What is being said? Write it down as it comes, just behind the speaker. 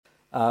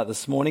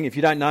this morning. If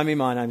you don't know me,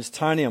 my name is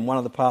Tony. I'm one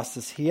of the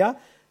pastors here,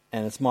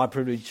 and it's my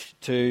privilege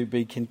to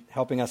be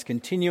helping us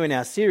continue in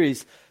our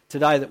series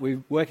today that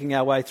we're working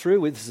our way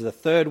through. This is the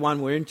third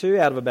one we're into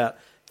out of about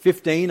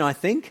 15, I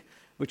think,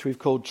 which we've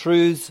called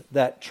Truths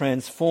That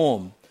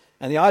Transform.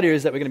 And the idea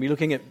is that we're going to be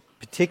looking at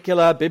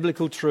particular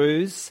biblical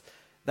truths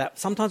that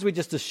sometimes we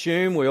just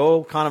assume we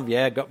all kind of,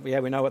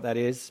 we know what that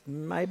is.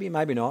 Maybe,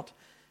 maybe not.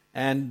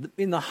 And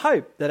in the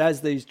hope that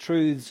as these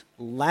truths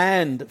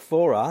land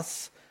for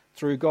us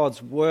through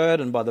God's Word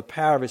and by the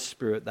power of His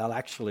Spirit, they'll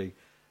actually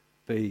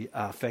be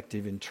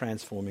effective in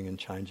transforming and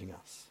changing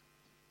us.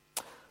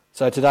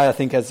 So today, I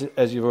think, as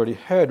you've already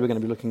heard, we're going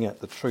to be looking at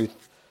the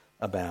truth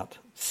about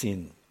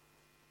sin.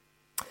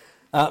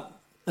 A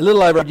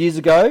little over 100 years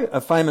ago, a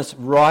famous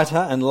writer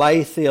and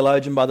lay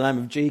theologian by the name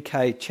of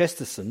G.K.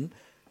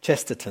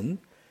 Chesterton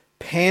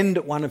penned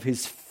one of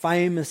his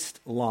famous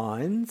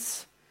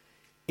lines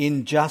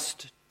in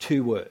just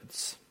 2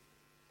 words.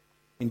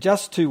 In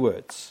just 2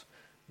 words.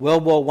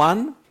 World War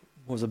I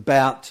was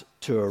about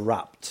to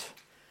erupt.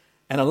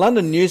 And a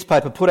London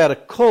newspaper put out a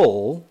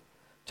call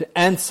to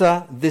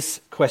answer this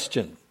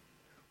question.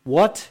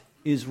 What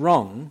is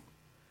wrong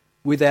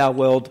with our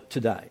world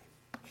today?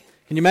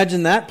 Can you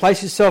imagine that?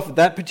 Place yourself at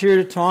that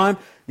period of time.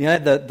 You know,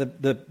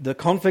 the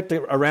conflict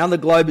around the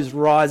globe is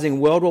rising.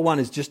 World War I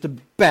is just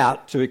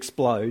about to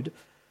explode.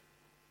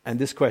 And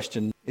this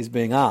question is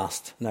being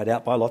asked, no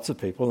doubt, by lots of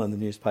people, and the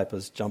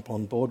newspapers jump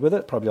on board with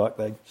it, probably like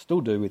they still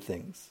do with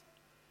things.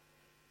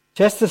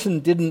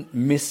 Chesterton didn't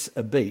miss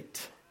a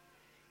beat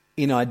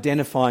in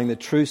identifying the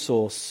true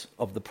source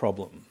of the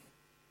problem.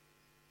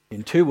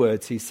 In 2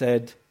 words, he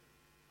said,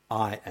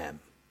 I am.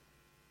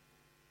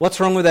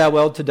 What's wrong with our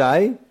world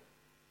today?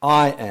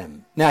 I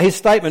am. Now, his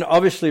statement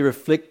obviously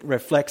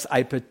reflects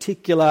a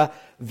particular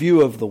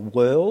view of the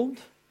world,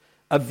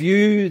 a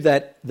view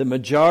that the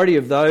majority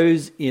of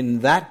those in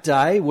that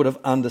day would have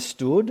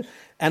understood,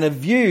 and a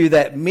view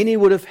that many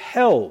would have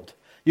held.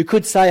 You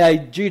could say a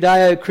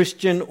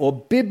Judeo-Christian or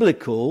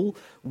biblical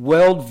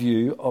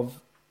worldview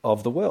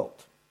of the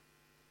world.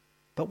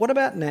 But what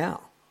about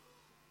now?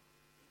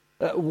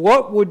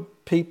 What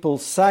would people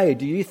say,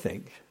 do you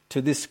think,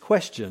 to this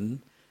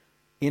question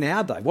in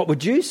our day? What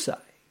would you say?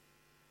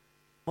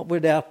 What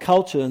would our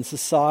culture and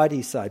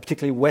society say,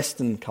 particularly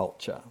Western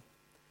culture?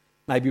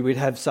 Maybe we'd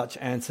have such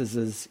answers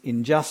as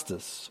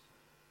injustice,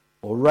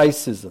 or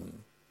racism,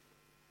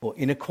 or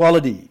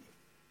inequality,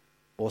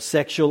 or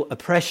sexual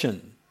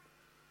oppression,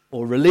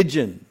 or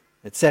religion,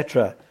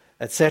 etc.,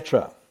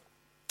 etc.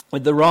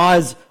 With the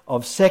rise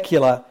of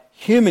secular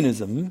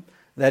humanism,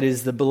 that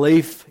is the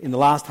belief in the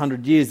last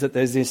 100 years that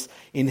there's this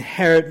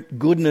inherent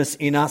goodness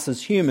in us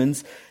as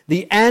humans,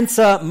 the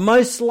answer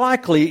most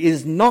likely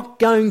is not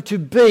going to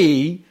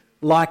be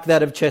like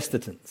that of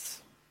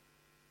Chesterton's.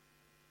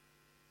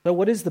 So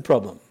what is the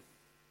problem?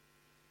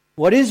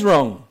 What is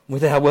wrong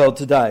with our world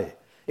today?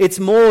 It's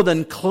more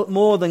than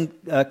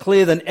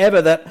clear than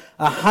ever that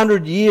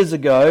 100 years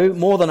ago,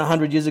 more than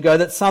 100 years ago,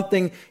 that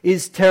something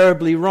is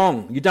terribly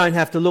wrong. You don't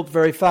have to look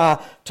very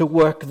far to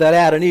work that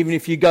out. And even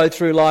if you go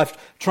through life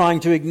trying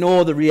to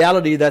ignore the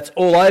reality that's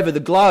all over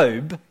the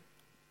globe,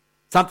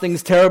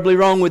 something's terribly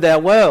wrong with our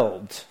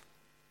world.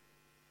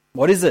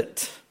 What is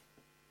it?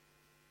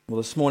 Well,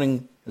 this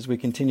morning, as we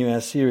continue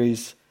our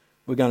series,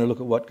 we're going to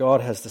look at what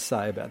God has to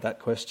say about that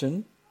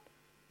question.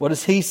 What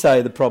does He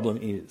say the problem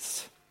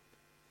is?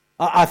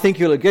 I think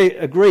you'll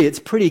agree it's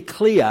pretty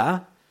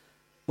clear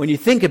when you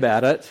think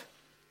about it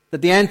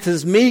that the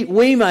answers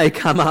we may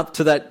come up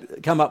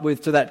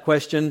with to that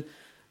question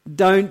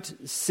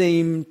don't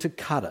seem to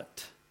cut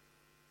it.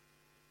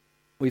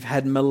 We've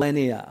had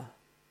millennia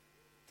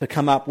to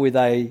come up with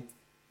a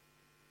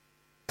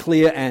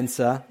clear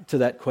answer to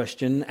that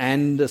question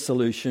and a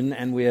solution,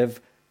 and we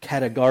have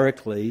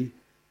categorically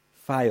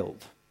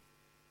failed.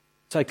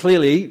 So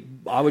clearly,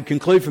 I would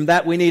conclude from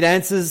that we need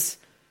answers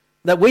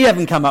that we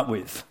haven't come up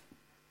with,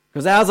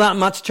 because ours aren't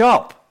much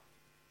chop.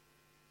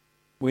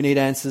 We need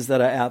answers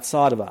that are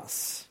outside of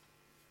us.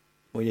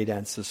 We need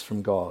answers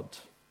from God.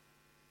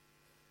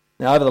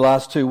 Now, over the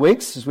last 2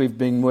 weeks, as we've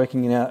been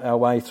working our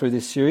way through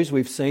this series,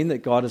 we've seen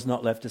that God has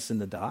not left us in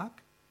the dark,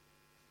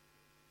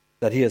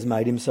 that He has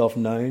made Himself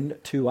known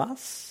to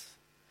us,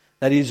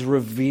 that He's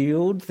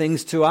revealed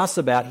things to us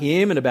about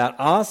Him and about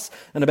us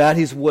and about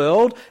His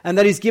world, and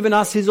that He's given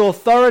us His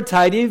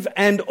authoritative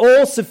and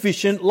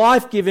all-sufficient,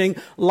 life-giving,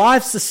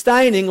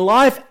 life-sustaining,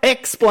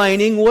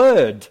 life-explaining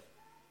Word.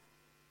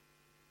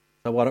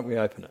 So why don't we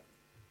open it?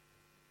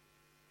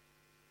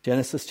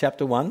 Genesis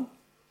chapter 1,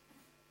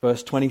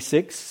 verse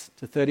 26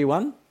 to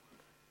 31,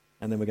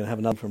 and then we're going to have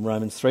another from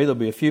Romans 3. There'll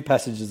be a few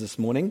passages this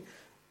morning,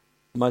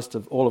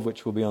 all of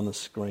which will be on the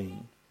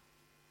screen.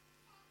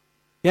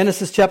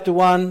 Genesis chapter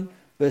 1,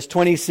 verse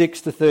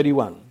 26 to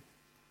 31.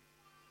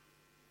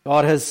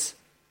 God has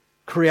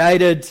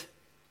created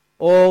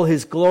all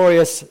His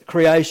glorious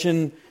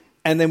creation,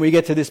 and then we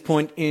get to this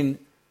point in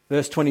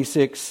verse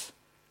 26.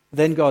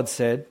 Then God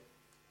said,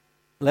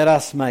 "Let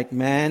us make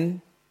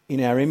man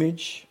in our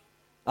image,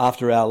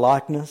 after our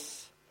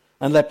likeness.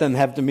 and let them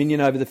have dominion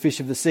over the fish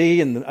of the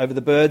sea and over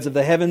the birds of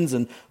the heavens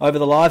and over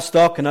the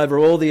livestock and over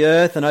all the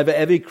earth and over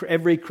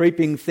every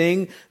creeping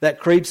thing that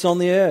creeps on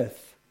the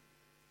earth.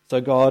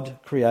 So God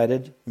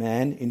created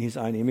man in his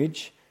own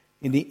image.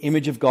 In the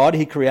image of God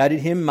he created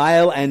him,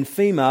 male and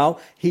female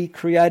he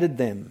created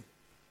them.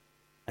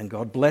 And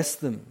God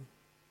blessed them.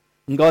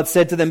 And God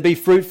said to them, "Be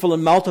fruitful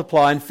and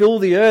multiply and fill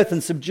the earth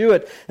and subdue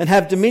it and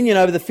have dominion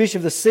over the fish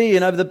of the sea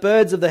and over the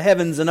birds of the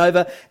heavens and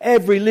over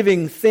every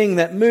living thing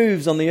that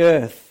moves on the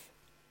earth."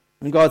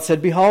 And God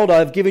said, "Behold, I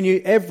have given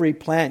you every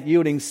plant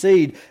yielding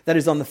seed that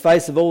is on the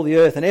face of all the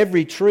earth, and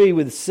every tree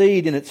with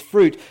seed in its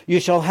fruit. You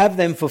shall have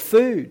them for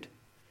food.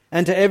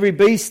 And to every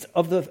beast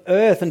of the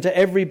earth, and to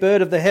every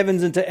bird of the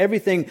heavens, and to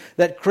everything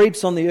that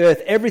creeps on the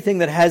earth, everything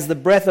that has the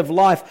breath of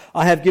life,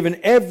 I have given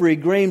every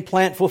green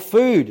plant for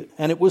food."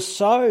 And it was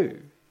so.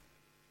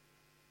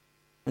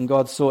 And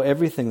God saw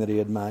everything that he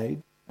had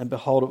made, and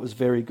behold, it was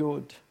very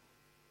good.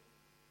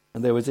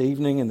 And there was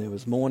evening and there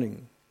was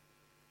morning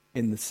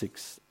in the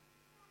sixth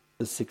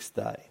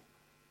day.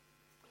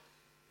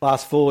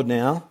 Fast forward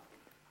now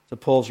to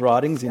Paul's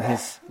writings in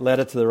his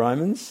letter to the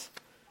Romans,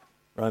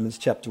 Romans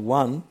chapter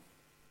 1,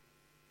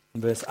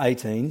 and verse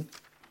 18.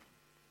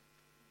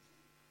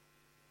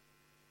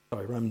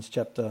 Romans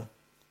chapter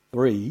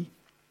 3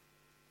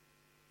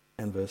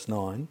 and verse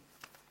 9.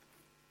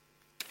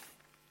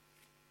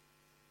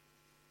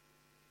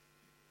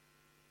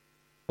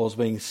 Paul's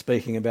been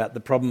speaking about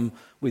the problem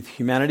with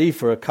humanity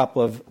for a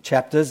couple of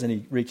chapters, and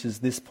he reaches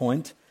this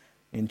point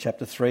in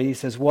chapter 3. He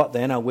says, "What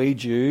then, are we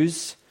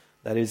Jews,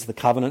 that is the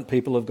covenant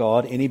people of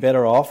God, any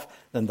better off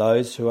than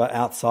those who are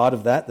outside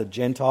of that, the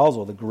Gentiles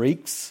or the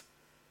Greeks?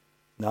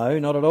 No,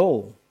 not at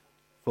all.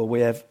 For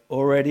we have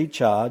already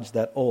charged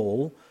that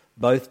all,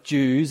 both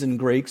Jews and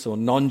Greeks or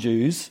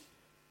non-Jews,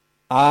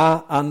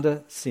 are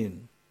under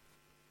sin.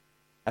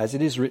 As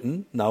it is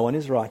written, no one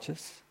is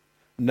righteous.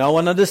 No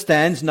one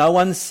understands, no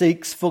one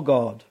seeks for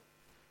God.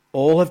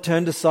 All have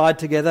turned aside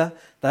together,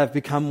 they have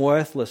become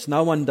worthless.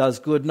 No one does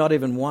good, not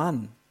even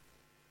one.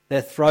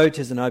 Their throat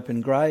is an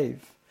open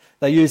grave.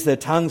 They use their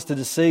tongues to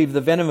deceive.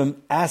 The venom of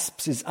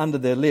asps is under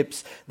their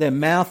lips. Their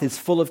mouth is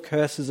full of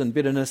curses and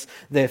bitterness.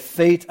 Their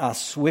feet are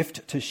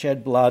swift to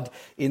shed blood.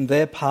 In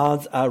their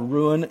paths are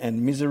ruin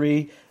and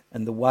misery,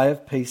 and the way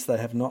of peace they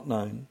have not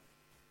known.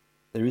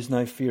 There is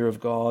no fear of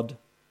God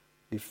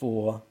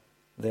before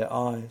their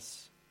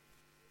eyes."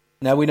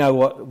 Now we know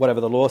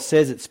whatever the law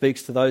says, it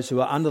speaks to those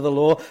who are under the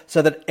law,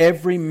 so that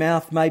every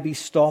mouth may be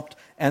stopped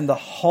and the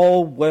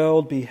whole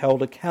world be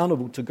held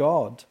accountable to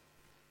God.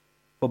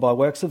 For by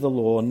works of the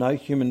law, no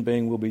human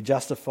being will be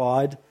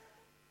justified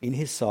in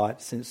his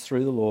sight, since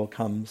through the law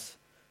comes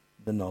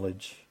the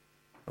knowledge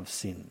of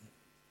sin.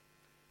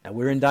 Now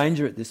we're in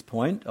danger at this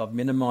point of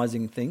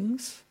minimising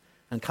things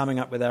and coming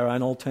up with our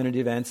own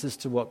alternative answers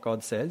to what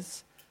God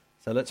says.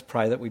 So let's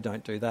pray that we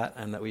don't do that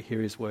and that we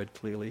hear his word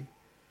clearly.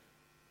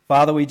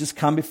 Father, we just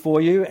come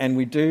before you and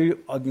we do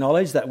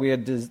acknowledge that we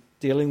are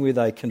dealing with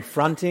a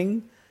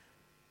confronting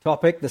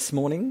topic this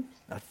morning,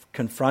 a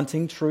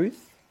confronting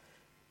truth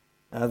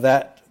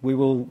that we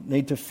will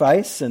need to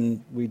face,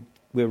 and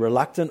we're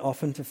reluctant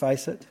often to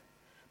face it.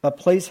 But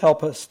please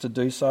help us to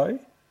do so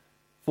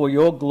for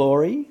your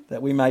glory,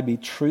 that we may be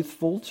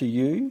truthful to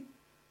you,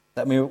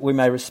 that we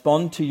may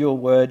respond to your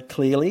word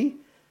clearly,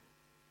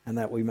 and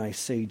that we may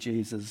see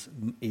Jesus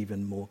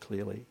even more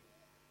clearly.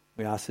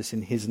 We ask this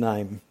in his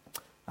name.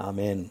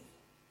 Amen.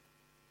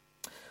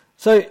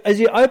 So as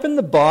you open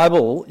the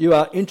Bible, you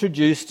are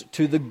introduced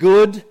to the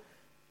good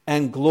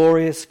and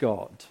glorious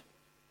God.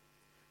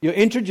 You're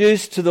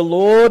introduced to the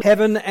Lord,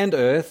 heaven and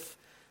earth,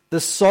 the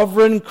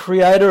sovereign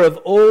creator of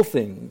all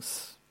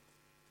things.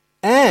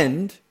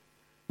 And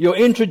you're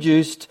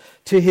introduced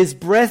to his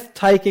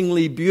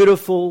breathtakingly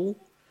beautiful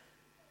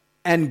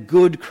and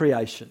good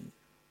creation.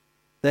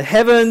 The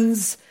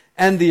heavens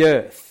and the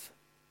earth,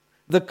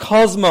 the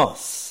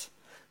cosmos,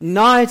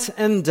 night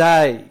and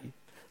day,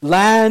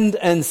 land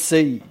and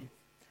sea.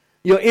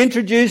 You're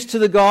introduced to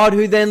the God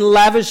who then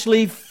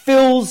lavishly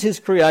fills his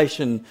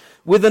creation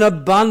with an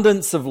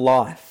abundance of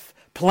life,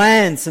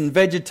 plants and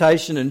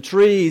vegetation and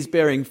trees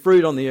bearing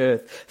fruit on the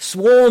earth,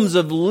 swarms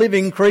of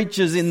living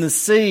creatures in the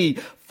sea,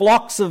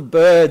 flocks of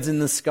birds in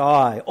the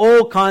sky,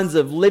 all kinds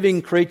of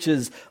living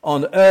creatures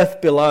on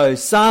earth below,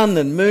 sun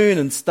and moon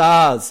and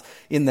stars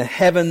in the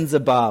heavens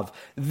above.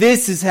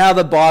 This is how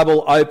the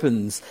Bible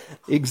opens.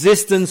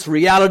 Existence,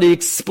 reality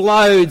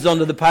explodes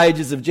onto the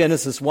pages of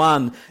Genesis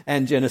 1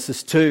 and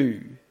Genesis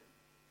 2.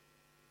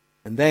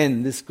 And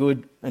then this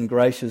good and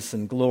gracious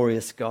and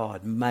glorious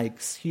God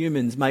makes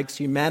humans, makes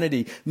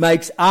humanity,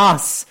 makes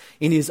us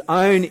in his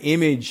own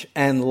image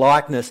and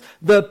likeness.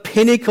 The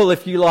pinnacle,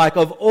 if you like,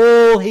 of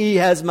all he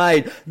has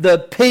made. The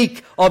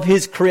peak of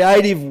his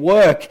creative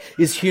work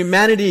is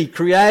humanity,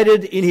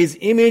 created in his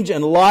image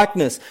and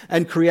likeness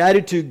and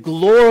created to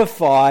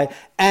glorify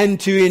and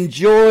to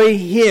enjoy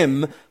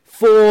him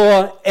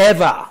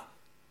forever.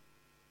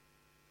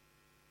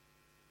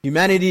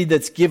 Humanity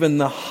that's given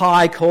the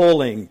high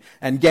calling,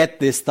 and get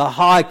this, the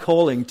high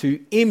calling to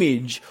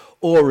image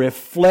or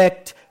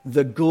reflect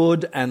the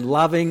good and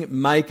loving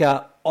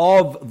maker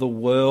of the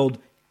world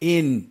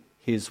in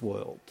his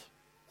world.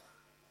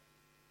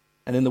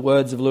 And in the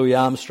words of Louis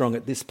Armstrong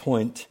at this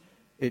point,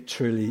 it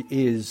truly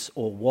is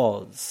or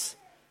was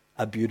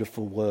a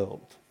beautiful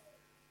world.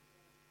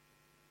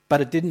 But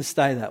it didn't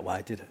stay that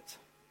way, did it?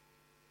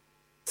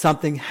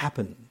 Something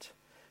happened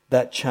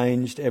that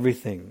changed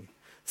everything.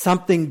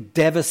 Something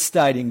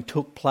devastating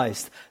took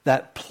place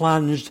that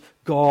plunged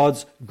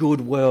God's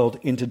good world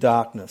into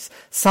darkness.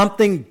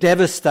 Something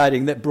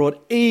devastating that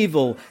brought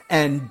evil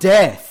and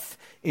death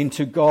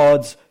into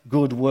God's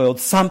good world.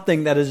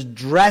 Something that has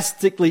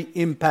drastically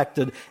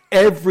impacted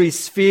every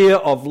sphere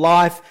of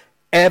life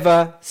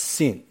ever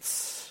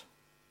since.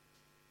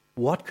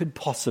 What could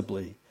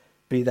possibly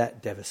be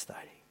that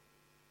devastating?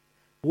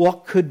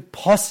 What could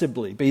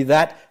possibly be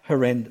that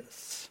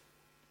horrendous?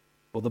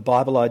 Well, the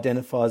Bible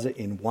identifies it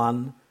in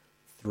one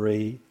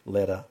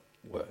 3-letter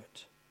word.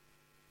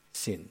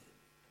 Sin.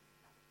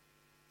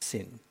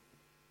 Sin.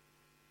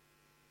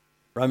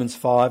 Romans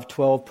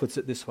 5:12 puts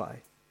it this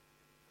way.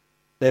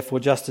 Therefore,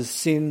 just as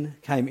sin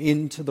came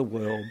into the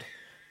world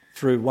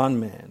through one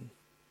man,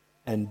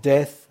 and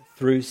death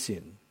through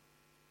sin,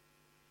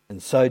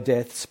 and so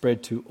death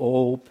spread to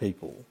all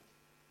people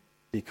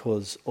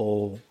because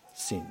all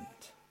sinned.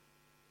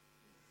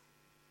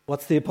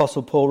 What's the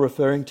Apostle Paul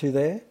referring to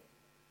there?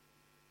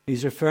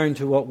 He's referring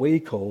to what we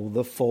call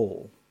the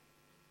fall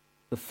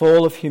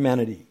of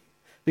humanity.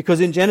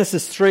 Because in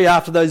Genesis 3,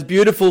 after those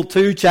beautiful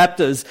 2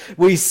 chapters,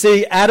 we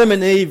see Adam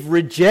and Eve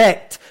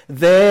reject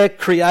their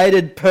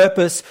created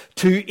purpose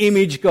to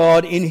image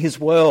God in his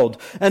world.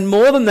 And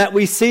more than that,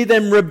 we see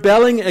them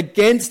rebelling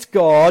against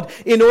God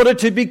in order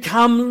to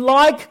become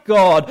like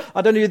God.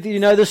 I don't know if you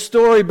know the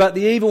story, but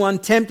the evil one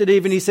tempted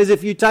Eve and he says,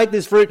 if you take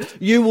this fruit,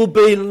 you will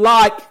be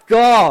like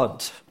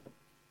God.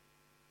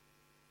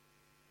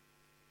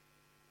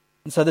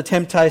 And so the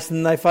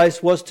temptation they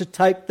faced was to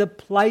take the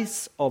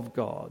place of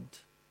God,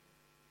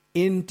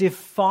 in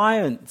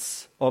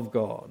defiance of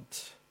God.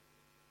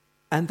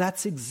 And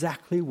that's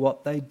exactly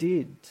what they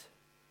did.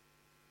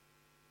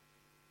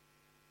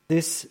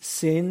 This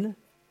sin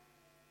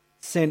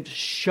sent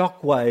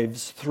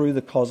shockwaves through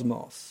the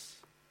cosmos.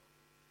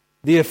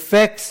 The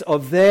effects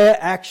of their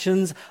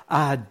actions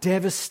are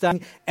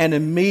devastating and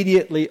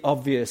immediately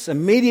obvious.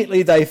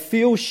 Immediately they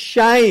feel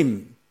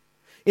shame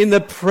in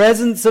the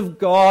presence of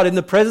God, in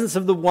the presence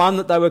of the one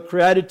that they were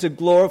created to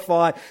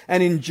glorify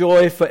and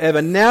enjoy forever.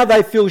 Now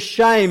they feel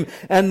shame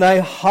and they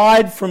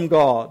hide from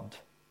God.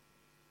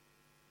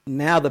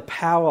 Now the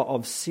power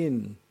of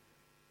sin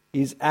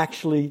is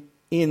actually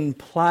in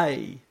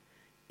play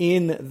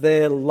in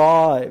their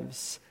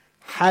lives,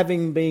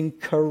 having been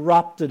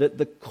corrupted at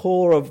the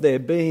core of their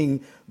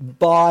being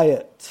by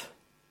it.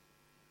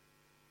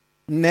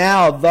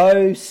 Now,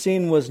 though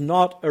sin was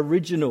not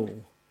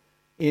original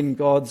in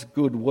God's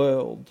good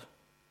world,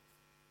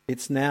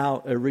 it's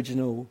now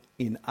original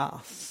in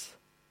us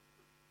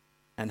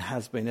and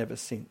has been ever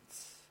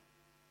since.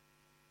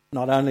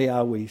 Not only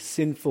are we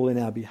sinful in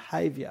our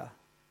behaviour,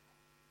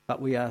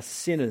 but we are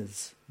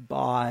sinners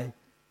by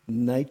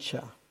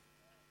nature.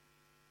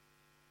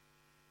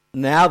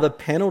 Now the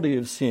penalty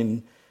of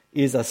sin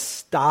is a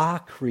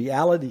stark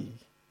reality.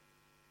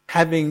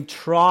 Having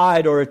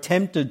tried or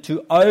attempted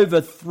to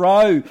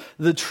overthrow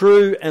the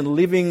true and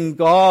living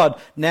God,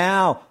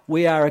 now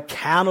we are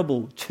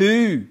accountable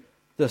to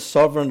the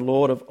sovereign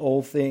Lord of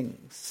all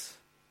things.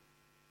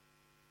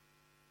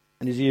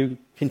 And as you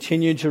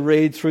continue to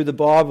read through the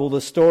Bible,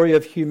 the story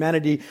of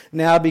humanity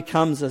now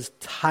becomes a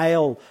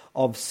tale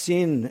of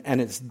sin and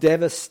its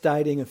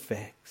devastating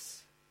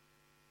effects,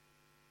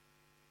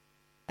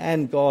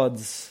 and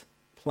God's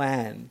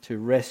plan to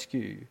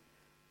rescue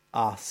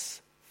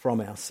us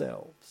from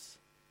ourselves.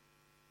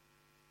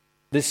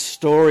 This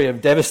story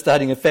of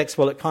devastating effects,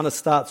 well, it kind of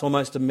starts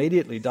almost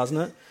immediately, doesn't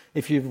it?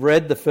 If you've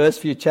read the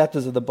first few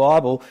chapters of the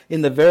Bible,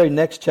 in the very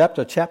next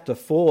chapter, chapter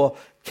 4,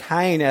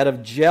 Cain, out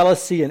of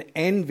jealousy and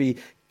envy,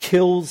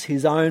 kills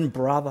his own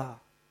brother.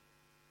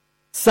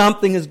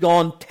 Something has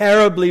gone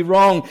terribly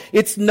wrong.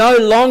 It's no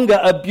longer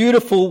a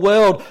beautiful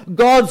world.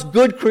 God's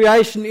good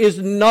creation is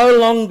no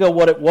longer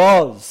what it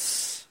was.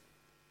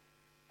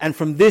 And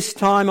from this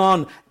time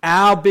on,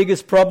 our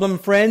biggest problem,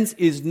 friends,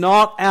 is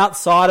not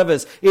outside of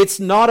us. It's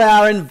not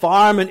our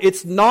environment.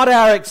 It's not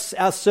our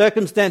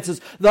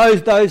circumstances.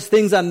 Those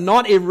things are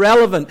not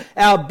irrelevant.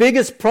 Our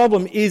biggest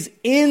problem is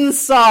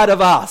inside of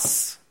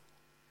us.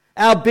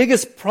 Our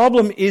biggest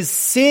problem is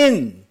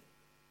sin.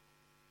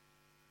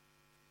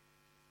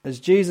 As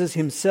Jesus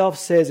himself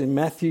says in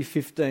Matthew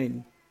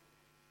 15,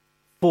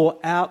 for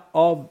out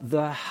of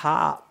the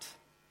heart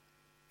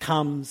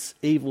comes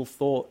evil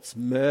thoughts,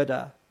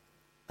 murder,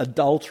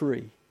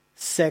 adultery,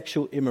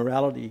 sexual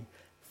immorality,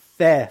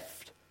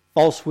 theft,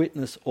 false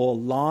witness or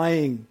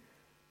lying,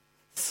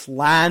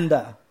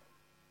 slander.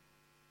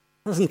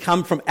 It doesn't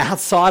come from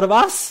outside of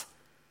us.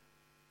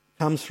 It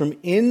comes from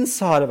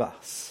inside of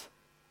us.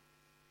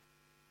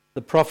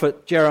 The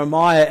prophet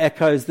Jeremiah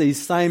echoes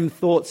these same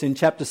thoughts in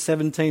chapter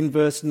 17,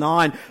 verse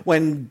 9,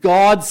 when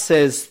God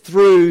says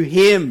through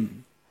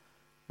him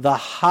The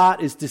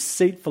heart is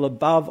deceitful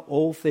above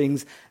all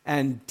things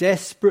and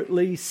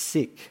desperately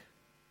sick.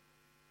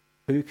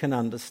 Who can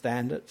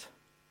understand it?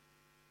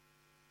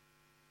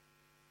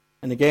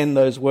 And again,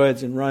 those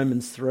words in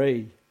Romans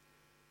 3.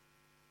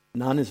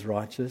 None is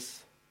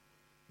righteous.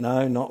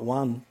 No, not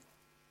one.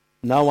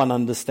 No one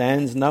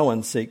understands. No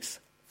one seeks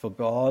for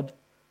God.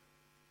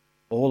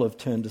 All have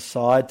turned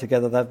aside.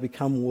 Together they've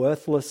become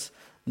worthless.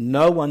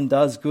 No one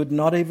does good,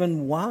 not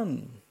even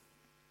one.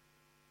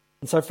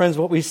 And so, friends,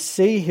 what we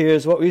see here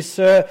is what we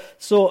saw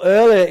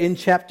earlier in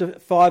chapter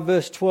 5,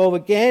 verse 12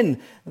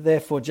 again.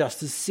 Therefore,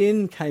 just as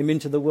sin came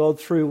into the world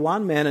through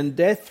one man and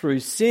death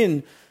through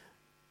sin,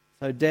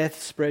 so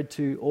death spread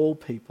to all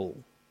people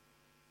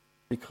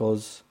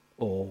because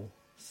all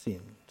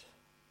sinned.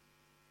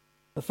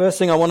 The first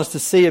thing I want us to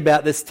see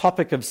about this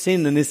topic of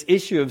sin and this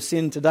issue of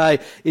sin today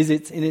is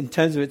in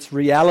terms of its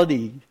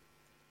reality,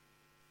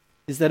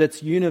 is that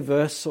it's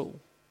universal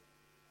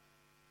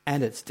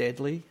and it's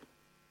deadly.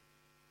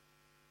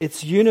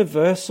 It's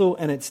universal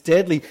and it's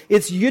deadly.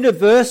 It's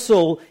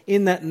universal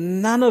in that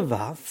none of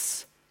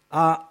us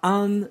are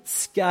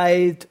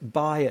unscathed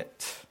by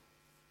it.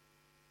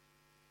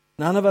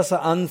 None of us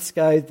are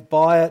unscathed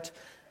by it,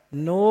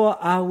 nor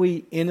are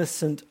we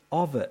innocent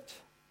of it.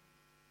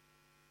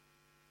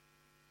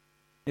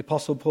 The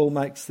Apostle Paul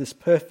makes this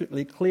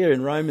perfectly clear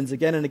in Romans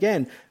again and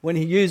again when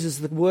he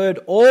uses the word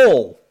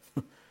all.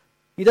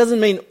 He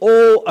doesn't mean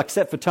all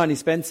except for Tony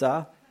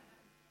Spencer.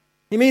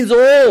 He means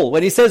all.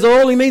 When he says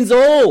all, he means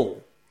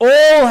all.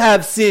 All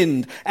have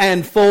sinned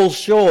and fall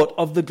short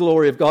of the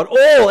glory of God.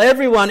 All,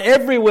 everyone,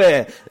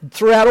 everywhere,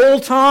 throughout all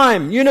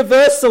time,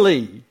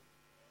 universally.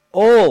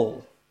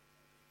 All.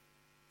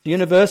 It's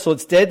universal,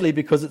 it's deadly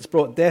because it's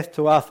brought death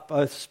to us,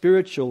 both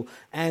spiritual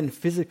and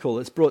physical.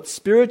 It's brought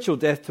spiritual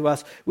death to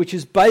us, which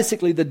is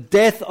basically the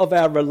death of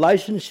our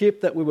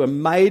relationship that we were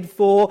made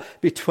for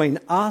between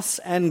us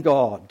and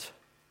God.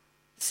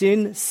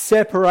 Sin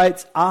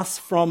separates us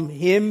from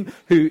Him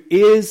who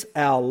is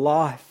our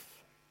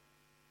life.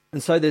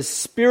 And so there's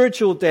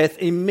spiritual death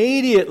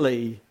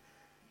immediately,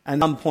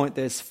 and at some point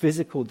there's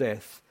physical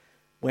death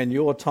when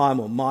your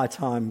time or my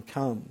time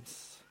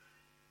comes.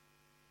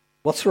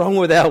 What's wrong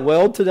with our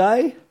world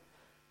today?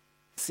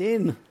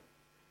 Sin.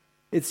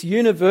 It's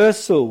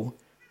universal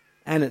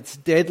and it's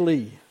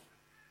deadly.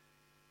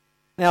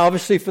 Now,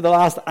 obviously, for the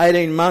last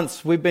 18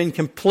 months, we've been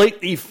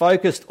completely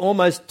focused,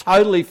 almost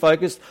totally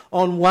focused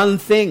on one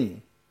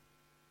thing.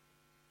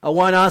 I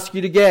won't ask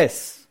you to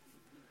guess,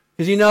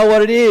 because you know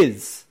what it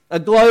is. A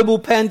global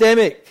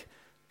pandemic.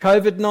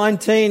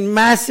 COVID-19,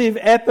 massive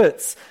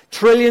efforts,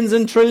 trillions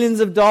and trillions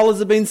of dollars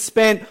have been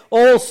spent,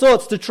 all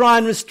sorts, to try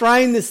and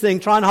restrain this thing,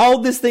 try and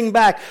hold this thing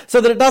back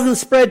so that it doesn't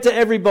spread to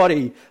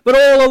everybody. But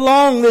all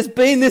along there's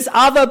been this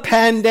other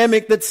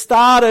pandemic that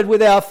started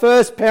with our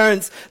first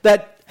parents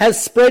that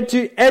has spread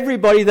to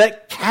everybody,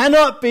 that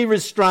cannot be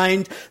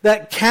restrained,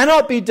 that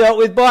cannot be dealt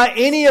with by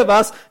any of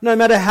us, no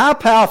matter how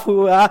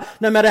powerful we are,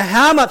 no matter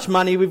how much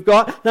money we've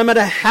got, no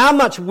matter how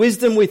much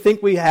wisdom we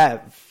think we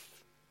have.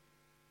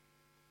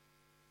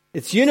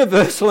 It's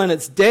universal and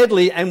it's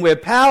deadly, and we're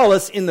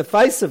powerless in the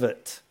face of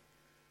it.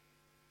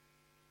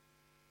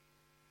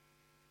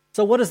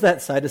 So what does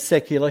that say to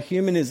secular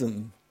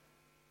humanism?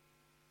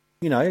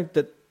 You know,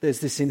 that there's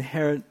this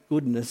inherent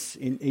goodness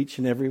in each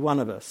and every one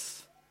of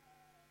us.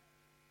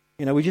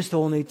 You know, we just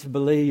all need to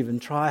believe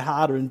and try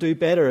harder and do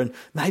better, and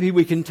maybe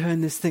we can turn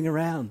this thing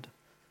around.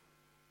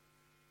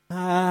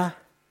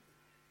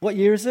 What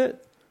year is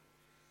it?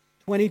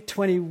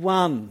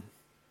 2021.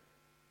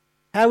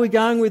 How are we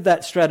going with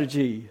that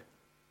strategy?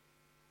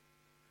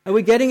 Are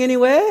we getting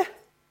anywhere?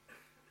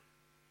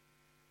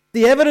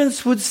 The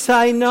evidence would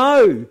say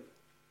no.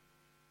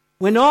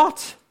 We're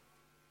not.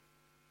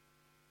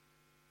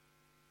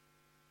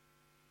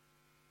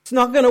 It's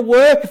not going to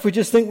work if we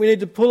just think we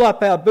need to pull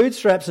up our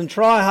bootstraps and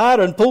try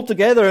harder and pull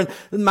together and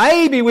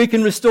maybe we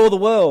can restore the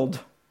world.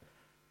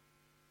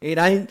 It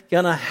ain't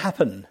going to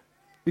happen,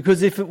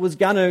 because if it was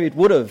going to, it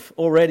would have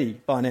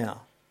already by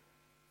now.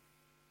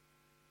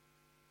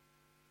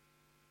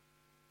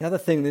 The other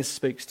thing this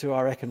speaks to,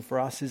 I reckon, for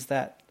us is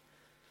that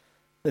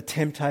the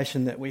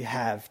temptation that we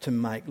have to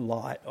make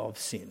light of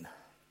sin.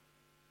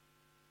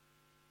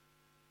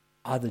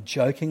 Either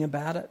joking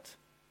about it.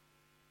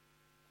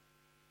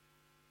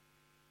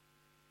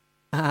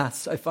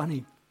 So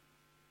funny.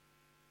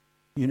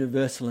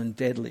 Universal and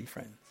deadly,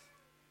 friends.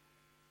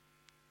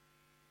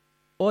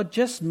 Or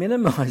just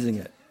minimizing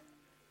it.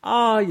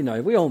 You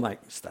know, we all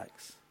make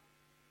mistakes.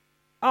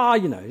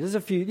 You know, there's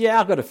a few,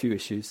 I've got a few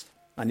issues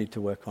I need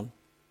to work on.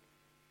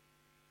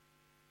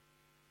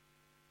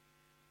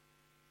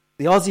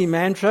 The Aussie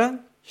mantra,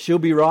 she'll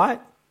be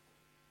right.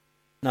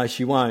 No,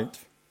 she won't.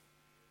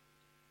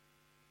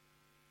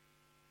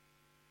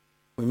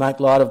 We make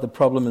light of the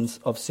problems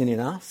of sin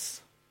in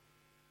us,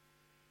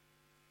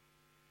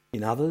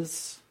 in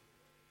others,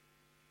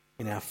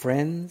 in our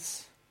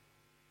friends,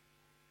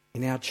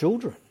 in our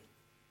children.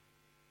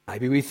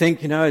 Maybe we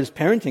think, as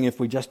parenting, if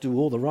we just do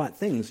all the right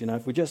things,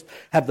 if we just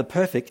have the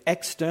perfect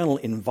external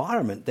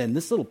environment, then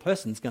this little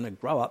person's going to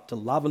grow up to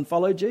love and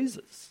follow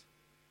Jesus.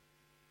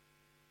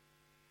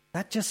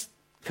 That just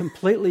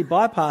completely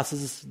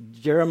bypasses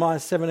Jeremiah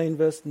 17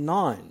 verse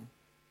 9.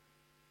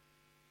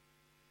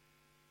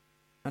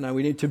 I know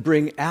we need to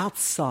bring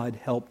outside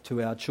help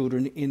to our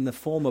children in the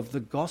form of the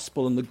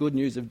gospel and the good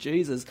news of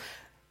Jesus.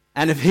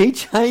 And if he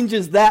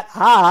changes that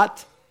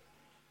heart,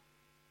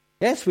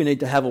 yes, we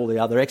need to have all the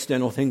other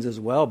external things as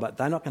well, but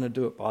they're not going to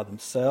do it by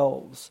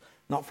themselves.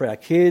 Not for our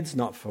kids,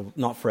 not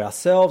for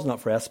ourselves, not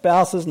for our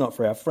spouses, not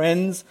for our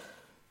friends.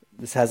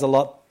 This has a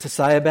lot to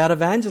say about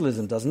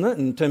evangelism, doesn't it?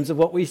 In terms of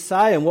what we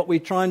say and what we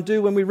try and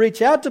do when we reach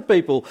out to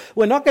people.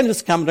 We're not going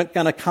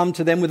to come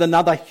to them with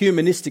another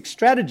humanistic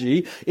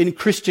strategy in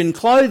Christian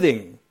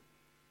clothing.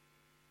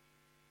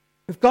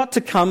 We've got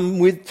to come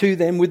to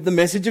them with the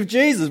message of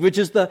Jesus, which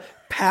is the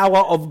power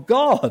of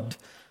God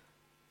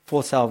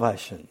for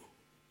salvation.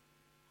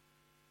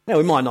 Now,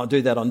 we might not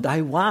do that on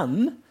day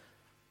one,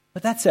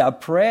 but that's our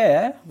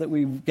prayer, that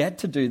we get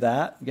to do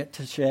that, get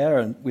to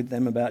share with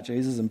them about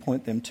Jesus and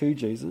point them to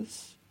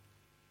Jesus.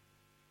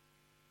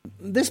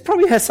 This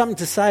probably has something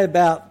to say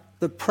about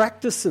the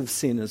practice of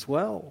sin as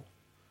well.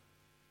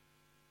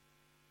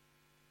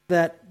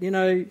 That,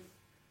 you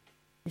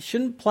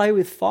shouldn't play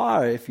with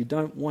fire if you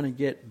don't want to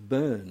get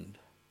burned.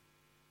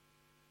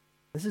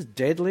 This is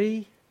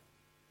deadly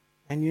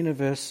and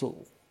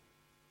universal.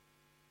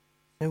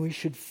 And we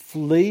should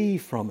flee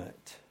from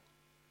it.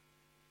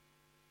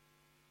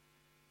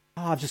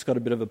 I've just got a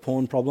bit of a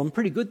porn problem.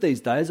 Pretty good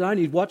these days. I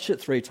only watch it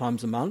 3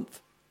 times a month.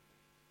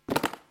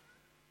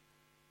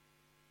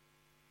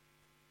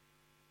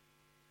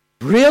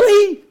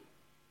 Really?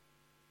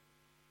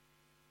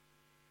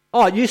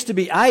 Oh, it used to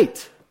be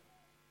 8.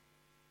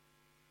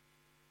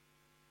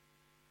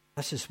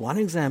 That's just one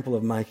example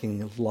of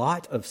making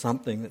light of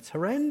something that's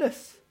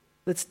horrendous,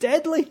 that's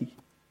deadly.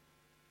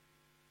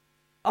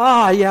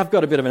 I've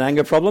got a bit of an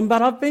anger problem,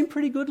 but I've been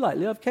pretty good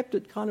lately. I've kept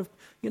it kind of,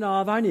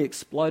 I've only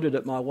exploded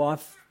at my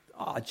wife.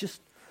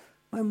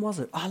 When was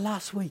it?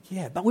 Last week,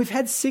 yeah. But we've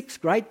had 6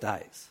 great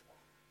days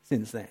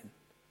since then.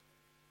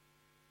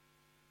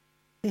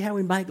 See how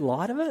we make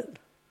light of it?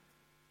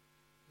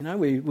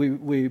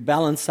 We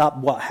balance up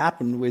what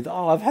happened with,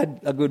 I've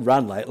had a good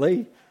run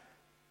lately.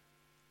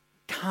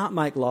 Can't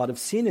make light of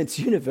sin. It's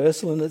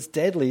universal and it's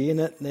deadly and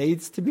it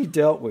needs to be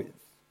dealt with.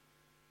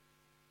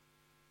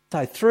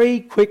 So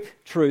 3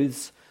 quick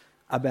truths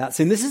about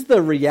sin. This is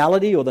the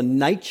reality or the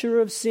nature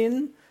of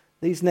sin.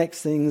 These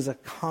next things are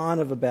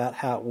kind of about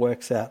how it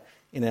works out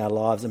in our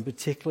lives and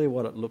particularly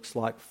what it looks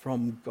like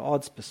from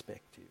God's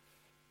perspective.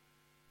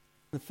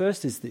 The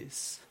first is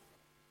this.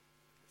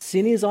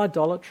 Sin is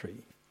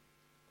idolatry.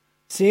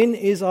 Sin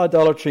is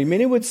idolatry.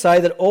 Many would say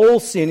that all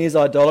sin is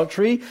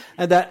idolatry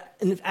and that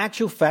in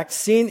actual fact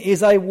sin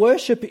is a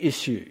worship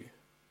issue.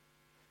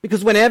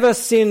 Because whenever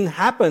sin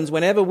happens,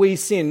 whenever we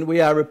sin,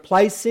 we are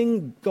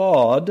replacing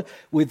God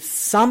with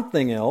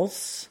something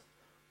else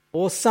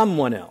or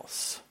someone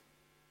else.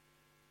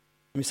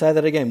 Let me say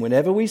that again.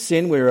 Whenever we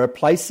sin, we're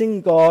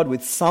replacing God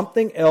with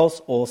something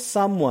else or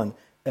someone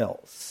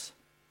else.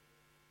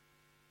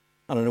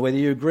 I don't know whether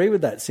you agree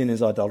with that sin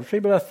is idolatry,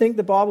 but I think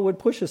the Bible would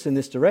push us in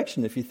this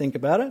direction if you think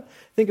about it.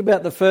 Think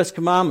about the first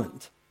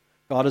commandment.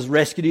 God has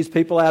rescued his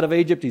people out of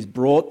Egypt. He's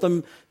brought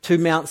them to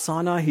Mount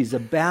Sinai. He's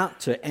about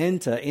to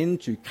enter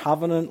into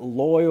covenant,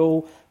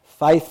 loyal,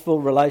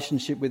 faithful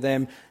relationship with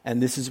them.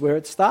 And this is where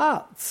it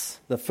starts.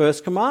 The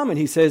first commandment.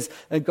 He says,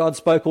 and God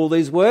spoke all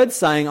these words,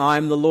 saying, I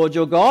am the Lord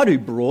your God who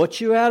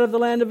brought you out of the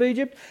land of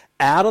Egypt,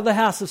 out of the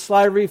house of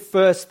slavery.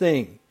 First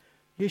thing,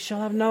 you shall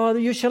have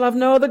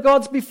no other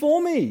gods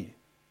before me.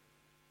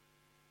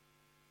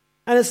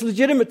 And it's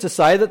legitimate to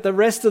say that the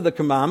rest of the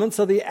commandments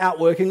are the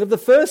outworking of the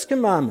first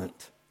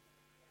commandment.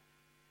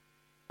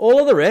 All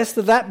of the rest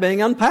of that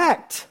being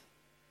unpacked.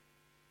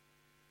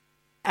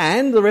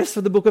 And the rest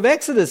of the book of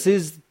Exodus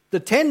is the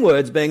 10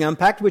 words being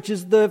unpacked, which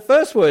is the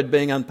first word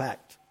being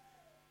unpacked.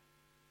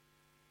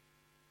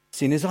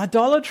 Sin is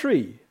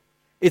idolatry.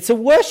 It's a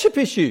worship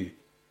issue.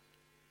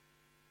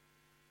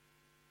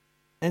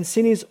 And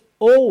sin is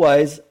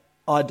always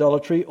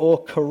idolatry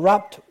or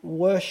corrupt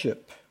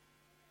worship.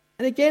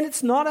 And again,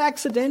 it's not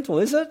accidental,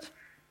 is it?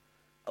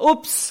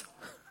 Oops.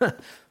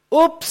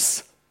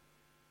 Oops.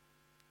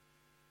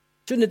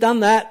 Shouldn't have done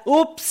that.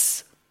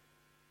 Oops.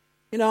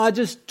 I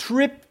just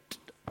tripped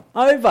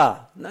over.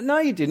 No,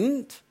 you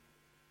didn't.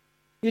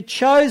 You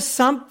chose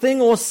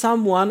something or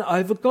someone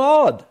over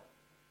God.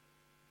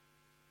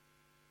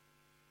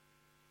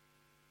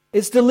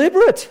 It's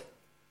deliberate.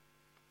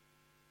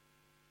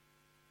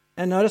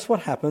 And notice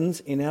what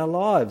happens in our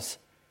lives.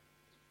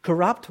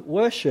 Corrupt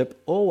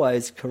worship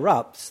always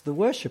corrupts the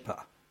worshipper.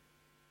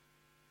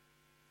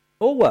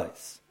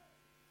 Always.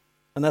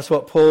 And that's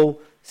what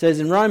Paul says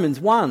in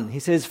Romans 1. He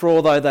says, for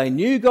although they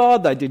knew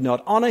God, they did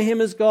not honour him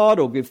as God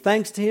or give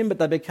thanks to him, but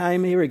they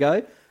became, here we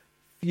go,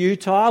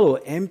 futile or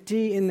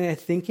empty in their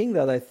thinking,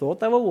 though they thought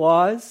they were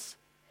wise,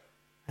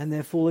 and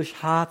their foolish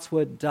hearts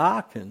were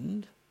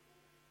darkened.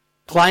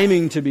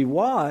 claiming to be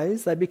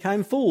wise, they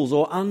became fools,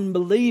 or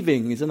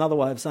unbelieving is another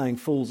way of saying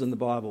fools in the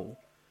Bible.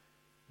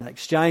 They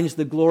exchanged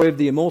the glory of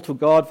the immortal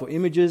God for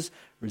images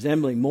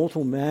resembling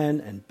mortal man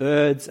and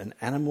birds and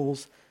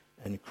animals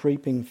and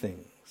creeping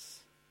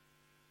things.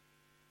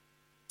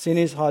 Sin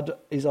is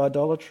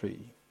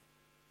idolatry.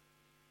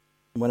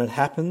 And when it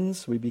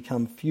happens, we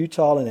become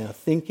futile in our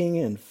thinking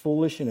and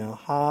foolish in our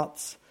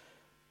hearts.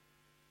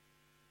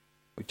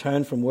 We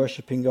turn from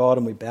worshipping God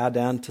and we bow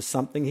down to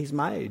something He's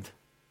made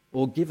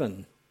or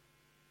given.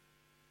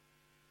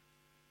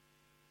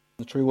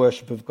 The true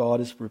worship of God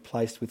is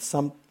replaced with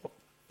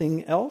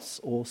something else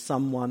or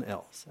someone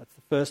else. That's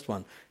the first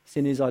one.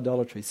 Sin is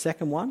idolatry.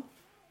 Second one,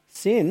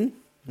 sin,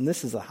 and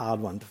this is a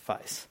hard one to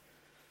face.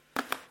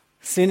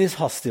 Sin is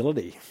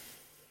hostility.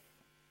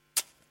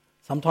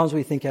 Sometimes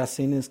we think our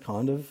sin is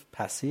kind of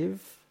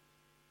passive.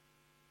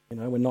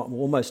 We're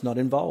almost not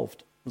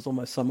involved. There's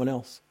almost someone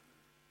else.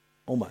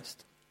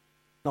 Almost.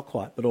 Not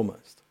quite, but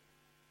almost.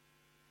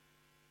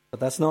 But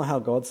that's not how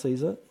God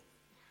sees it.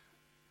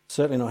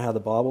 Certainly not how the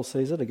Bible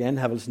sees it. Again,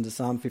 have a listen to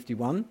Psalm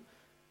 51.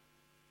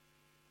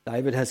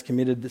 David has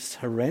committed this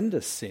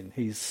horrendous sin.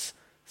 He's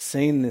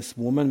seen this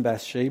woman,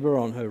 Bathsheba,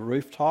 on her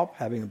rooftop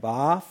having a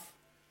bath.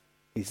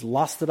 He's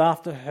lusted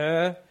after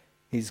her.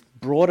 He's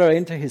brought her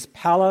into his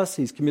palace.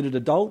 He's committed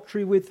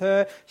adultery with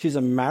her. She's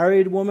a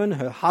married woman.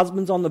 Her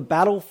husband's on the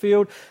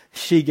battlefield.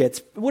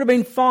 It would have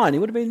been fine.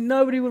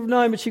 Nobody would have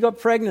known, but she got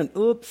pregnant.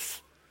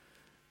 Oops.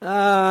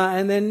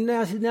 And then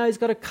now he's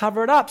got to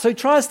cover it up. So he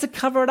tries to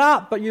cover it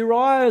up, but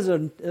Uriah is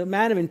a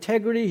man of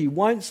integrity. He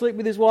won't sleep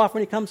with his wife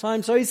when he comes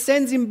home. So he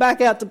sends him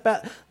back out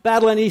to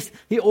battle, and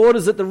he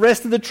orders that the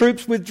rest of the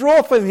troops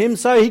withdraw from him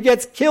so he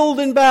gets killed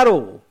in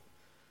battle.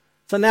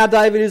 So now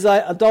David is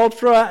an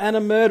adulterer and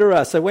a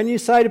murderer. So when you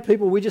say to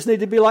people, we just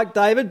need to be like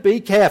David, be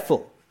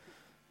careful.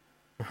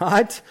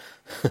 Right?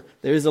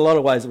 There is a lot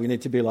of ways that we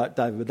need to be like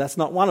David, but that's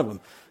not one of them.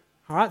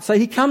 All right, so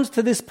he comes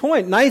to this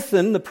point.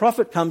 Nathan, the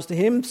prophet, comes to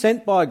him,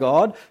 sent by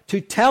God, to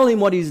tell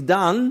him what he's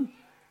done.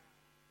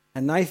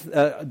 And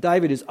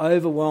David is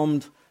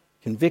overwhelmed,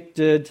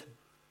 convicted,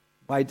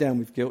 weighed down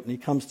with guilt. And he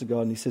comes to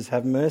God and he says,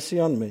 have mercy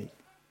on me,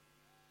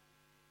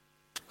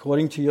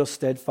 according to your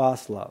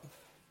steadfast love.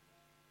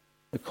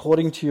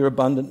 According to your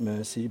abundant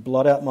mercy,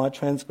 blot out my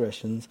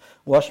transgressions,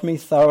 wash me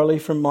thoroughly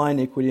from my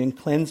iniquity and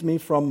cleanse me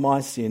from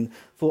my sin.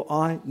 For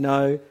I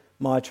know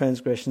my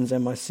transgressions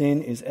and my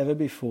sin is ever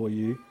before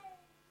you.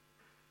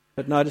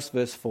 But notice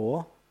verse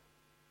 4.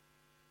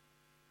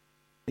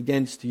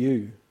 Against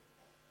you,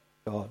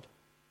 God,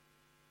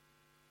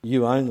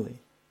 you only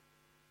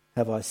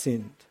have I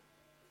sinned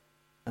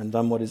and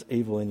done what is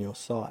evil in your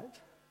sight.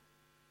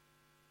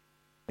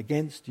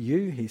 Against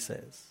you, he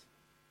says.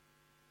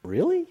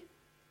 Really?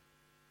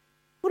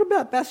 What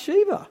about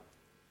Bathsheba?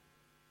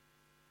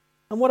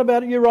 And what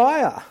about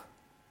Uriah?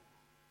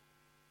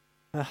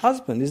 Her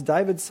husband. Is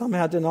David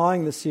somehow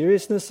denying the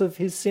seriousness of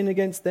his sin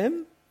against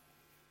them?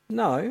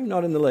 No,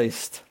 not in the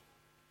least.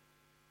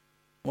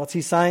 What's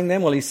he saying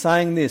then? Well, he's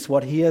saying this.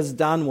 What he has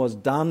done was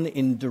done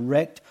in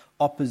direct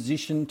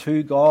opposition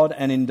to God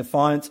and in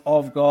defiance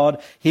of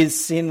God. His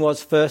sin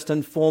was first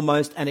and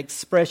foremost an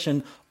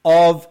expression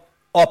of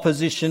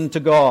opposition to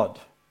God.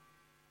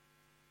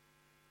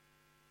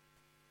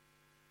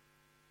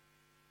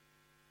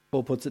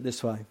 Paul puts it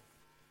this way.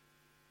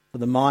 For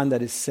the mind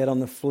that is set on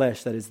the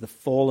flesh, that is the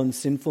fallen,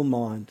 sinful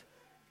mind,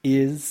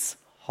 is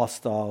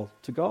hostile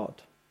to God.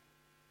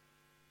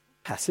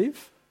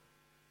 Passive.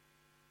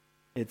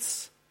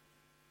 It's,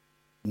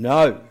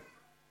 no,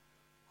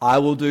 I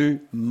will do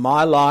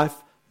my life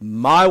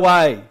my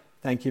way.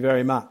 Thank you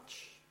very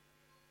much.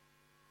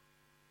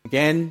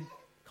 Again,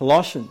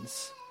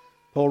 Colossians.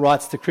 Paul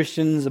writes to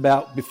Christians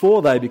about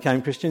before they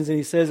became Christians, and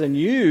he says, and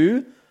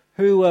you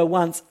who were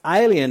once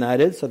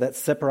alienated, so that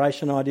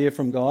separation idea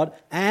from God,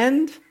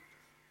 and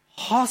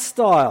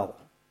hostile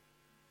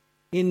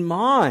in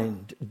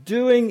mind,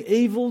 doing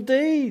evil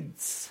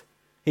deeds.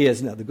 He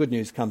has now, the good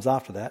news comes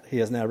after that, he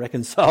has now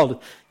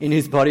reconciled in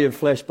his body of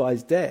flesh by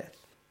his death.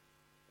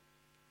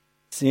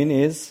 Sin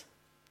is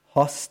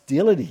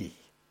hostility.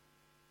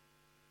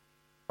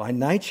 By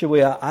nature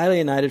we are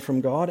alienated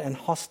from God and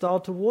hostile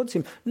towards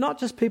him. Not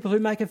just people who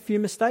make a few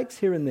mistakes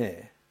here and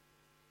there.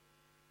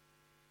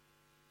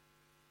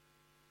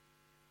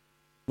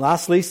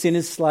 Lastly, sin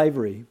is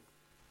slavery.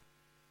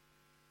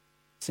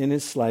 Sin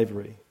is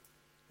slavery.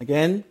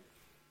 Again,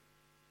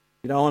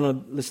 you don't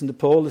want to listen to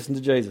Paul, listen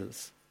to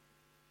Jesus.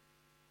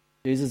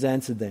 Jesus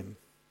answered them,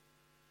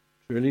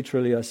 truly,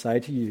 truly, I say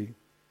to you,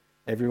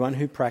 everyone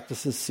who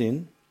practices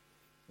sin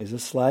is a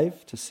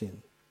slave to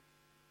sin.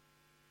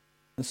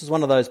 This is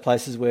one of those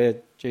places where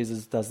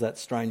Jesus does that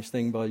strange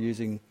thing by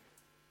using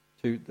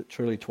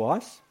truly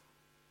twice.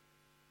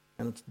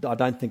 And I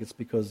don't think it's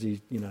because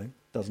he,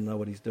 doesn't know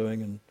what he's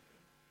doing and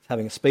is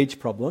having a speech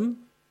problem.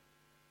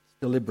 It's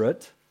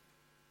deliberate.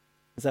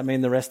 Does that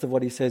mean the rest of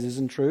what he says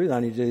isn't true?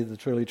 Only the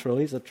truly,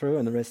 truly's are true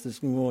and the rest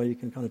is more, you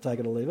can kind of take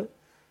it or leave it?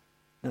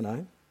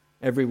 No.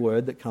 Every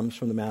word that comes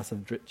from the mouth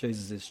of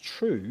Jesus is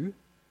true,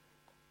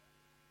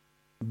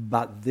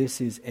 but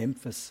this is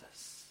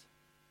emphasis.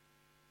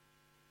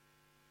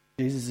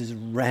 Jesus is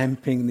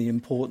ramping the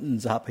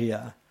importance up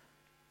here.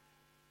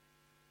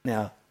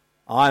 Now,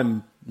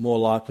 I'm more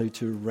likely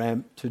to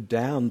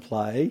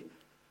downplay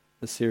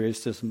the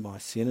seriousness of my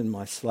sin and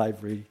my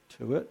slavery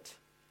to it.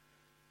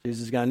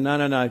 Jesus is going,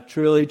 no,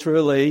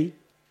 truly,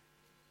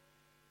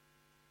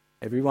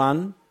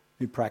 everyone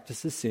who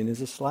practices sin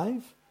is a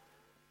slave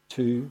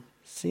to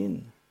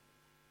sin,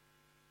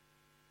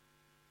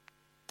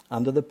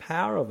 under the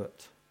power of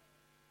it,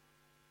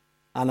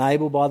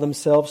 unable by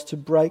themselves to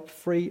break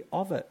free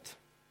of it,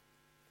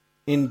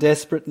 in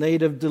desperate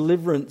need of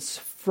deliverance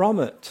from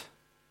it.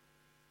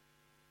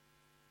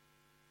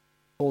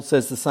 Paul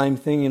says the same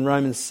thing in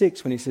Romans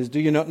 6 when he says,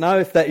 do you not know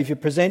if you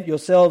present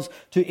yourselves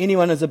to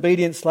anyone as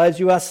obedient slaves,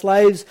 you are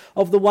slaves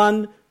of the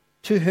one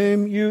to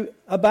whom you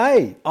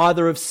obey,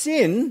 either of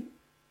sin,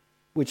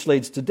 which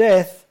leads to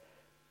death,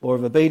 or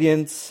of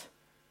obedience,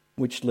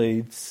 which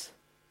leads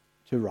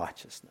to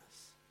righteousness.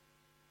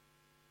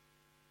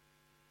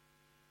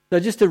 So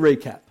just to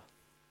recap,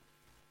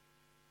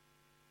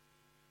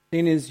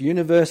 sin is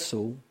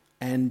universal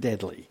and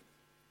deadly.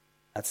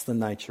 That's the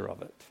nature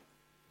of it.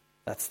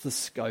 That's the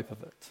scope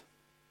of it.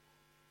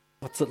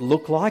 What's it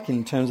look like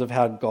in terms of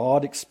how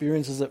God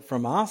experiences it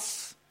from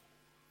us?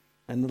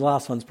 And the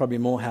last one's probably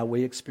more how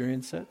we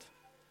experience it.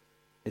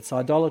 It's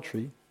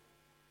idolatry.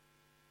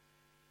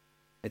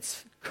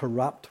 It's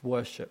corrupt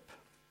worship.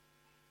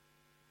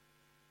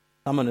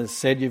 Someone has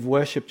said you've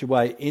worshipped your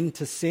way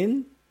into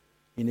sin,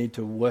 you need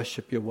to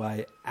worship your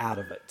way out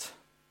of it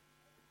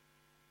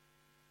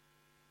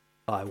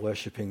by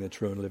worshipping the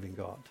true and living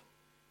God.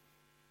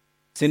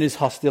 Sin is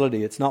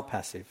hostility, it's not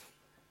passive.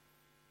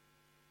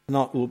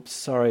 Not, oops,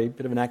 sorry,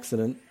 bit of an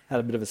accident, had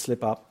a bit of a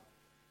slip up.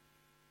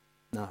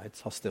 No,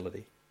 it's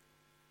hostility.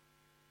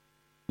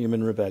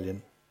 Human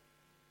rebellion.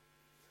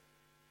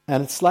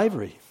 And it's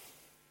slavery.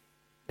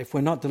 If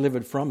we're not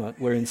delivered from it,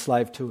 we're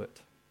enslaved to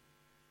it.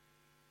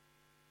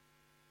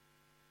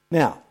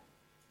 Now,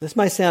 this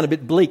may sound a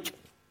bit bleak.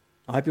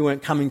 I hope you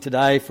weren't coming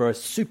today for a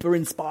super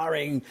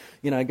inspiring,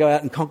 go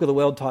out and conquer the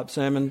world type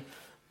sermon.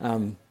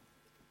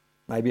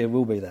 Maybe it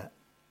will be that.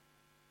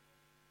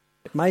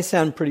 It may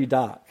sound pretty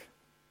dark.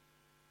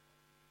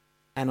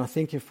 And I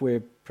think if we're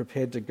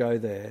prepared to go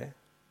there,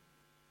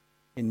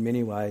 in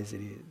many ways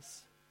it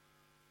is.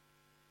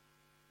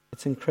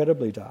 It's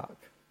incredibly dark.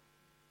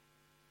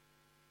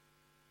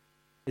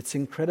 It's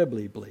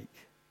incredibly bleak.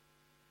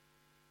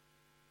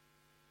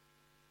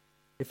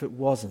 If it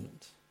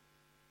wasn't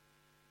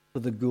for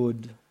the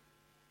good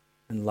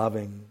and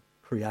loving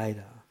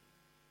Creator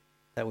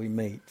that we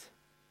meet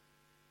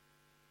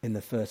in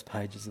the first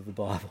pages of the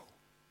Bible.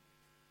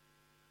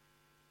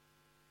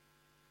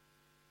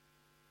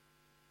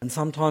 And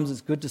sometimes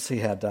it's good to see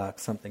how dark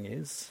something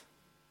is.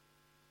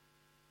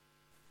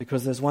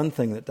 Because there's one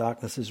thing that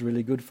darkness is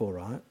really good for,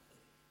 right?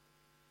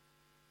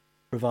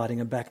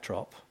 Providing a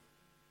backdrop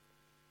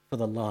for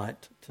the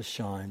light to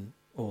shine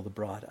all the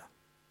brighter.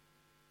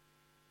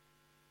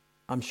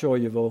 I'm sure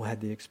you've all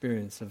had the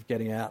experience of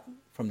getting out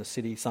from the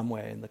city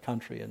somewhere in the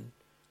country and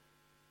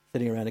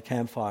sitting around a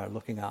campfire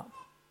looking up.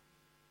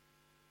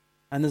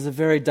 And there's a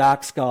very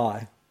dark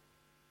sky,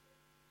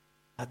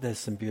 but there's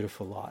some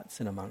beautiful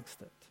lights in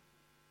amongst it.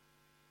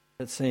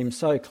 It seems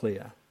so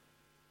clear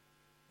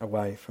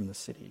away from the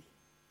city.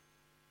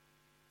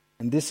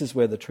 And this is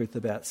where the truth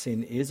about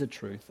sin is a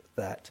truth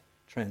that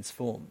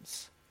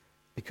transforms,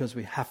 because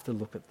we have to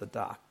look at the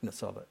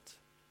darkness of it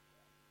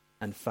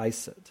and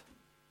face it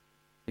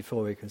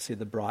before we can see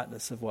the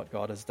brightness of what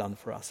God has done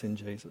for us in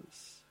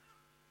Jesus.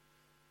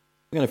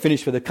 I'm going to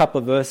finish with a couple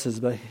of verses,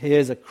 but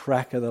here's a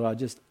cracker that I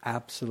just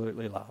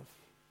absolutely love.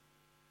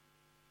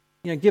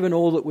 Given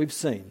all that we've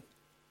seen,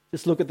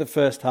 just look at the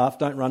first half,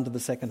 don't run to the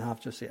second half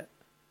just yet.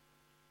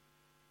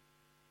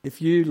 If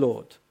you,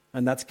 Lord,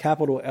 and that's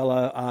capital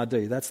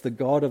L-O-R-D, that's the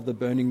God of the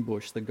burning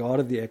bush, the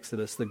God of the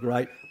Exodus, the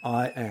great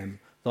I am,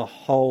 the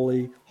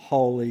holy,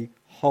 holy,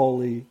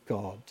 holy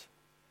God.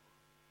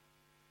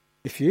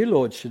 If you,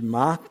 Lord, should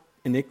mark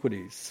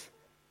iniquities,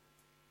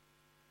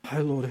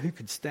 oh Lord, who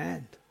could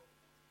stand?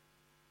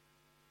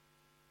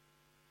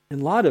 In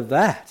light of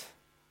that,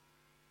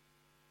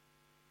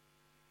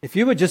 if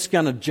you were just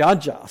going to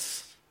judge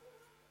us,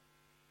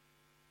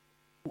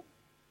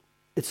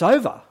 it's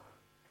over.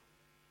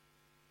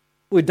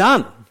 We're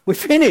done. We're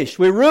finished.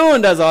 We're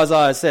ruined, as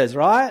Isaiah says,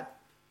 right?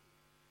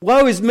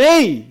 Woe is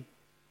me.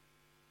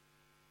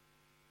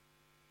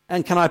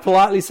 And can I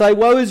politely say,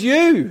 woe is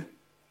you?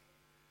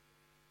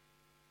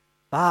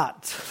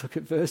 But, look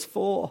at verse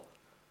 4.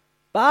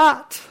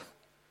 But,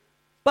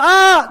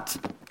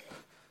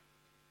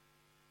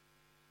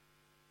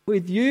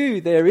 with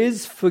you there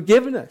is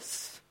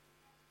forgiveness.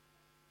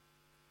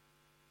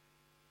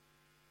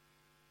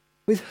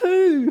 With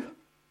who?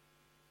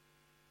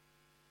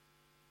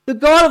 The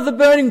God of the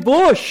burning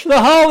bush,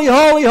 the holy,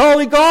 holy,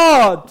 holy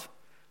God.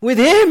 With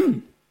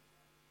him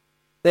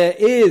there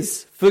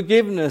is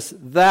forgiveness,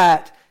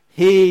 that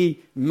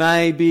he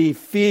may be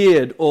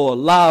feared or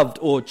loved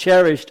or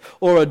cherished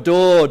or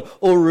adored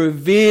or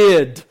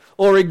revered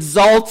or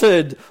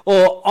exalted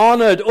or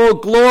honoured or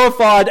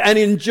glorified and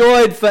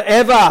enjoyed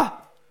forever.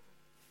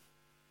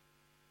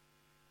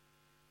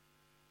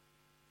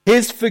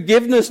 His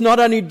forgiveness not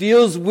only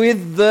deals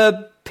with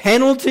the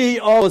penalty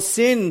of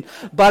sin,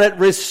 but it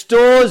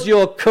restores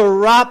your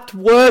corrupt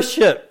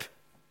worship.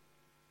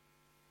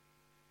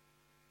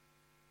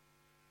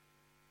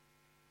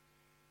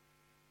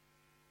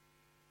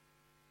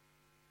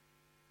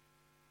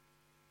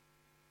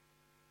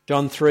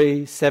 John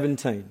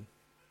 3:17.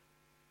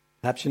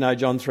 Perhaps you know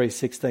John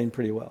 3:16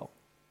 pretty well.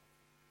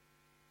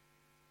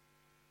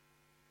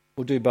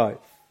 We'll do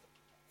both.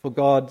 For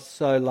God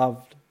so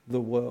loved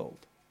the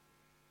world.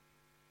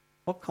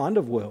 What kind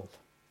of world?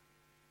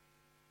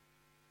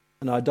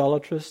 An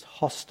idolatrous,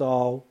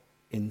 hostile,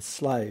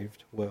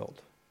 enslaved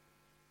world.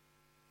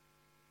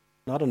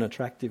 Not an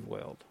attractive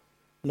world.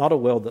 Not a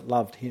world that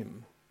loved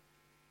him.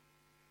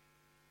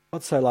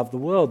 God so loved the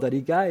world that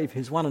he gave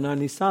his one and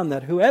only Son,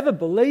 that whoever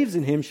believes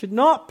in him should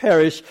not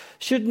perish,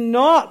 should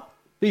not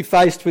be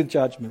faced with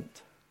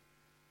judgment,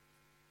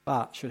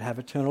 but should have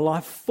eternal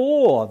life.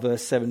 For,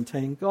 verse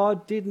 17,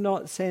 God did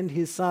not send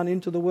his Son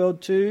into the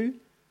world to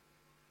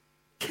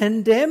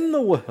condemn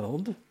the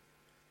world,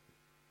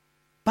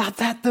 but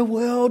that the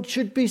world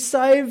should be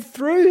saved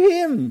through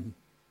him.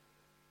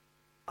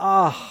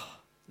 Now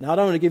I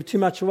don't want to give too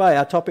much away.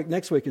 Our topic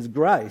next week is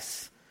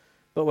grace,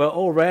 but we're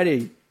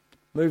already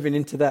moving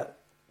into that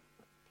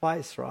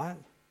place, right?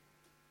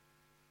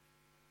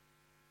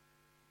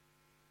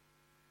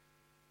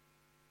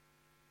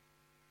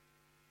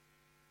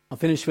 I'll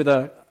finish with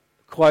a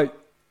quote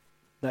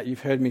that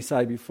you've heard me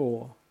say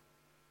before.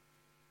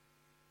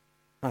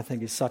 I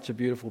think is such a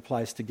beautiful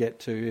place to get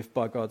to if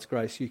by God's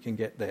grace you can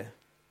get there.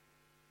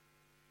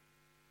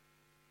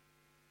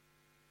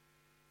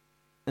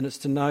 And it's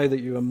to know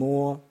that you are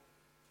more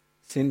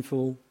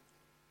sinful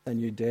than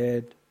you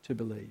dared to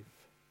believe,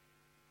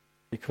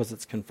 because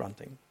it's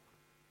confronting.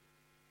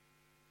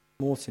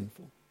 More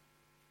sinful.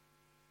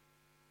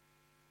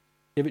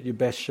 Give it your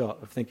best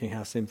shot of thinking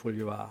how sinful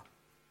you are.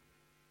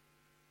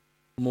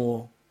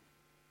 More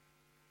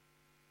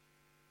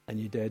than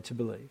you dared to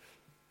believe.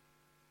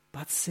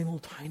 But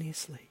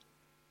simultaneously,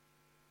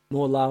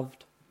 more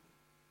loved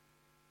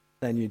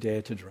than you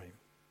dare to dream.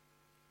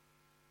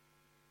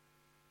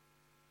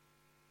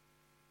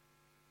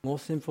 More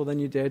sinful than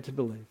you dared to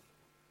believe.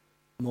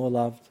 More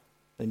loved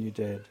than you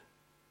dared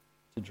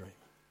to dream.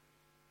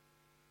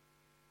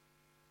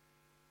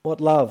 What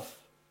love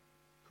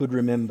could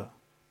remember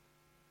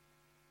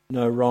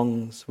no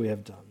wrongs we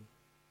have done?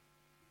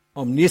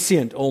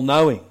 Omniscient,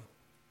 all-knowing.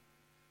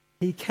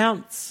 He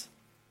counts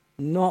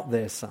not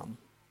their sum.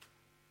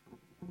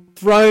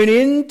 Thrown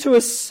into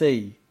a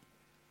sea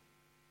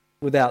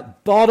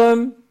without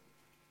bottom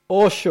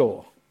or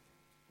shore.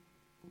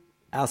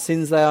 Our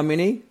sins, they are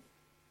many.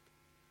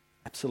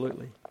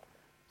 Absolutely.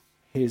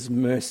 His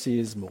mercy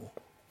is more.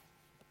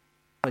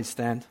 Please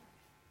stand.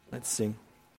 Let's sing.